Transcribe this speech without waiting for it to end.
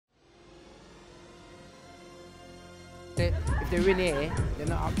if they're in here, they're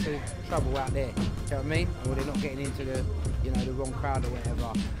not up to trouble out there. Do you know what I mean? Or they're not getting into the, you know, the wrong crowd or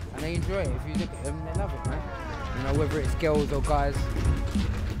whatever. And they enjoy it. If you look at them, they love it, man. You know, whether it's girls or guys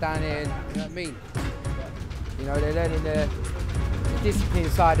down here, you know what I mean? You know, they're learning the discipline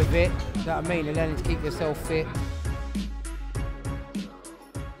side of it. You know what I mean? They're learning to keep yourself fit.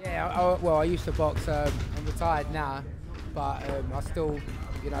 Yeah, well, I used to box. I'm retired now, but I still,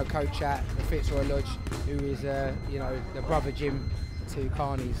 you know, coach at the Fitzroy Lodge, who is, you know, the brother gym to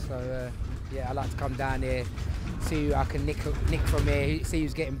Carney's. So yeah, I like to come down here, see who I can nick from here, see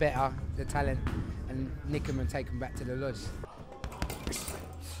who's getting better, the talent, and nick them and take them back to the lodge.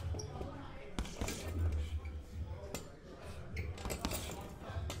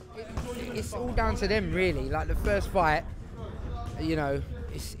 It's all down to them, really. Like the first fight, you know,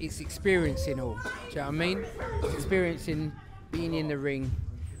 it's experiencing all. Do you know what I mean? It's experiencing being in the ring.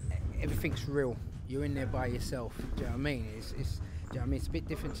 Everything's real. You're in there by yourself. Do you know what I mean? Do you know what I mean? It's a bit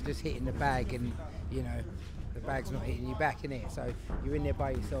different to just hitting the bag and, you know, the bag's not hitting you back, innit? So you're in there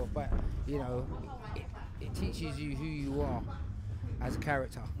by yourself. But, you know, it teaches you who you are as a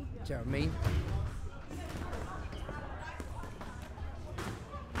character. Do you know what I mean?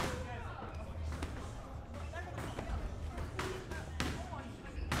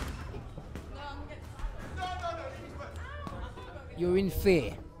 You're in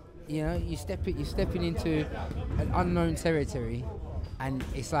fear, you know. You're stepping into an unknown territory, and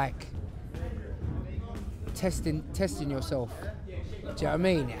it's like testing yourself. Do you know what I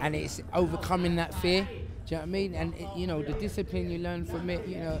mean? And it's overcoming that fear. Do you know what I mean? And you know, the discipline you learn from it,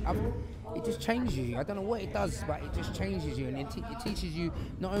 you know, it just changes you. I don't know what it does, but it just changes you, and it teaches you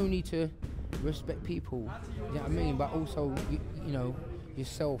not only to respect people, you know what I mean, but also you know,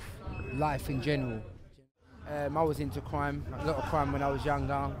 yourself, life in general. I was into crime, a lot of crime when I was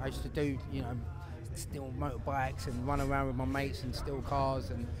younger. I used to do, you know, steal motorbikes and run around with my mates and steal cars,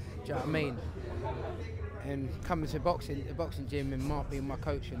 and do you know what I mean? And coming to boxing, the boxing gym, and Mark being my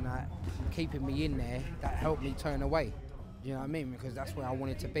coach and that, keeping me in there, that helped me turn away. Do you know what I mean? Because that's where I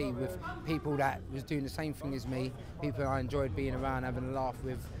wanted to be, with people that was doing the same thing as me, people I enjoyed being around, having a laugh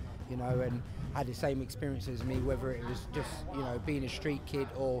with, you know, and had the same experience as me, whether it was just, you know, being a street kid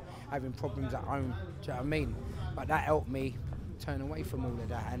or having problems at home. Do you know what I mean? But that helped me turn away from all of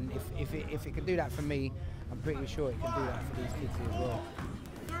that. And if it can do that for me, I'm pretty sure it can do that for these kids as well.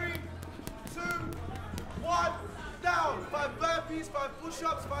 3, 2, 1, down. 5 burpees, 5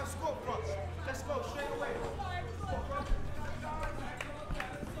 push-ups, 5 squat props. Let's go straight away.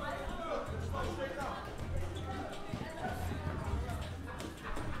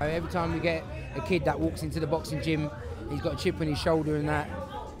 Every time we get a kid that walks into the boxing gym, he's got a chip on his shoulder and that,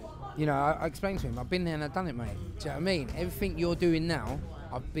 you know, I explain to him, I've been there and I've done it, mate. Do you know what I mean? Everything you're doing now,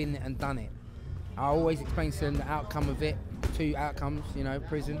 I've been there and done it. I always explain to them the outcome of it, 2 outcomes, you know,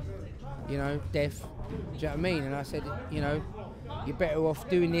 prison, you know, death. Do you know what I mean? And I said, you know, you're better off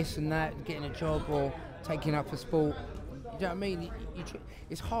doing this and that, getting a job or taking up a sport. Do you know what I mean?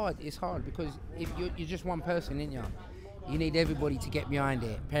 It's hard because if you're just one person, ain't you? You need everybody to get behind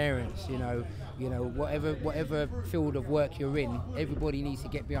it. Parents, you know, whatever field of work you're in, everybody needs to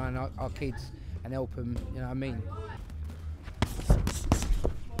get behind our kids and help them. You know what I mean?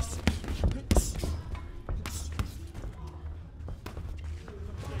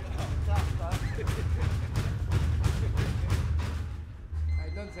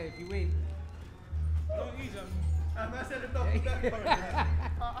 Hey, don't say if you win.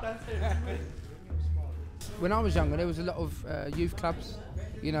 When I was younger, there was a lot of youth clubs,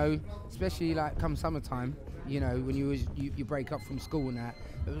 you know, especially like come summertime, you know, when you break up from school and that,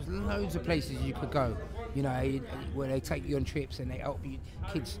 there was loads of places you could go, you know, where they take you on trips and they help you,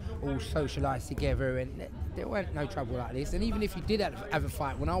 kids all socialise together, and there weren't no trouble like this. And even if you did have a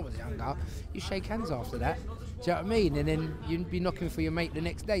fight when I was younger, you shake hands after that, do you know what I mean? And then you'd be knocking for your mate the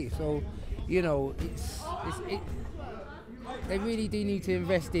next day. So, you know, they really do need to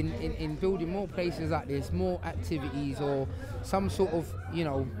invest in building more places like this, more activities or some sort of, you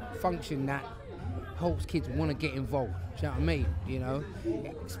know, function that helps kids want to get involved. Do you know what I mean? You know,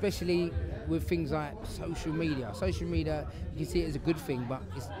 especially with things like social media. Social media, you can see it as a good thing, but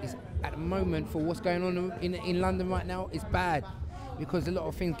it's at the moment, for what's going on in London right now, it's bad. Because a lot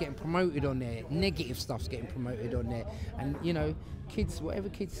of things getting promoted on there, negative stuff's getting promoted on there. And, you know, kids, whatever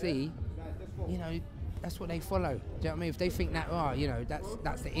kids see, you know, that's what they follow. Do you know what I mean? If they think that, oh, you know,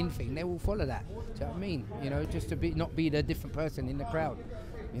 that's the in thing, they will follow that. Do you know what I mean? You know, just to not be the different person in the crowd.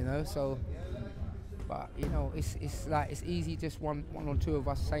 You know, so, but you know, it's like it's easy just one or two of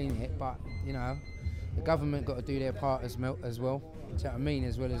us saying it, but you know, the government got to do their part as well. Do you know what I mean?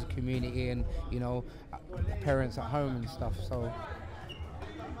 As well as the community and, you know, parents at home and stuff. So.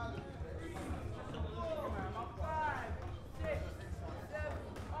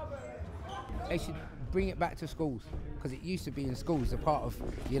 They should bring it back to schools, because it used to be in schools, a part of,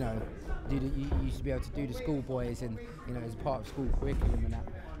 you know, you used to be able to do the schoolboys and, you know, as part of school curriculum and that.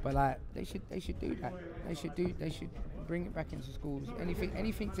 But like, they should do that. They should bring it back into schools.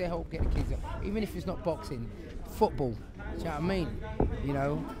 Anything to help get the kids up. Even if it's not boxing, football. Do you know what I mean? You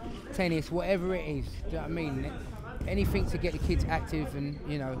know, tennis, whatever it is. Do you know what I mean? Anything to get the kids active and,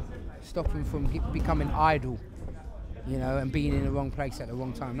 you know, stop them from becoming idle. You know, and being in the wrong place at the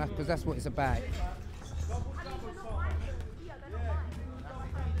wrong time. Because that's what it's about.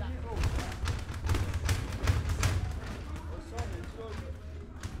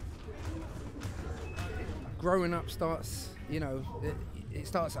 Growing up starts, you know, it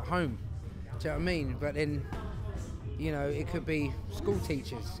starts at home. Do you know what I mean? But then, you know, it could be school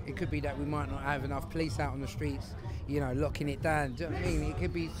teachers. It could be that we might not have enough police out on the streets, you know, locking it down. Do you know what I mean? It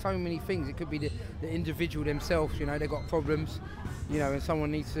could be so many things. It could be the individual themselves, you know, they've got problems, you know, and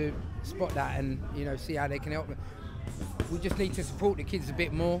someone needs to spot that and, you know, see how they can help them. We just need to support the kids a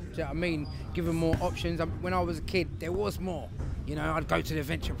bit more, do you know what I mean? Give them more options. When I was a kid, there was more. You know, I'd go to the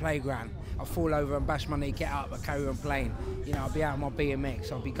venture playground. I'd fall over and bash my knee, get up, I'd carry on playing. You know, I'd be out on my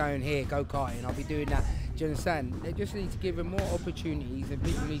BMX, I'd be going here, go-karting, I'd be doing that. Do you understand? They just need to give them more opportunities, and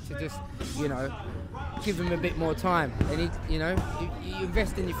people need to just, you know, give them a bit more time. They need, you know, you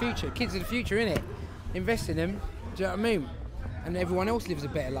invest in your future. Kids are the future, innit? Invest in them, do you know what I mean? And everyone else lives a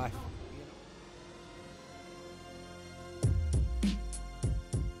better life.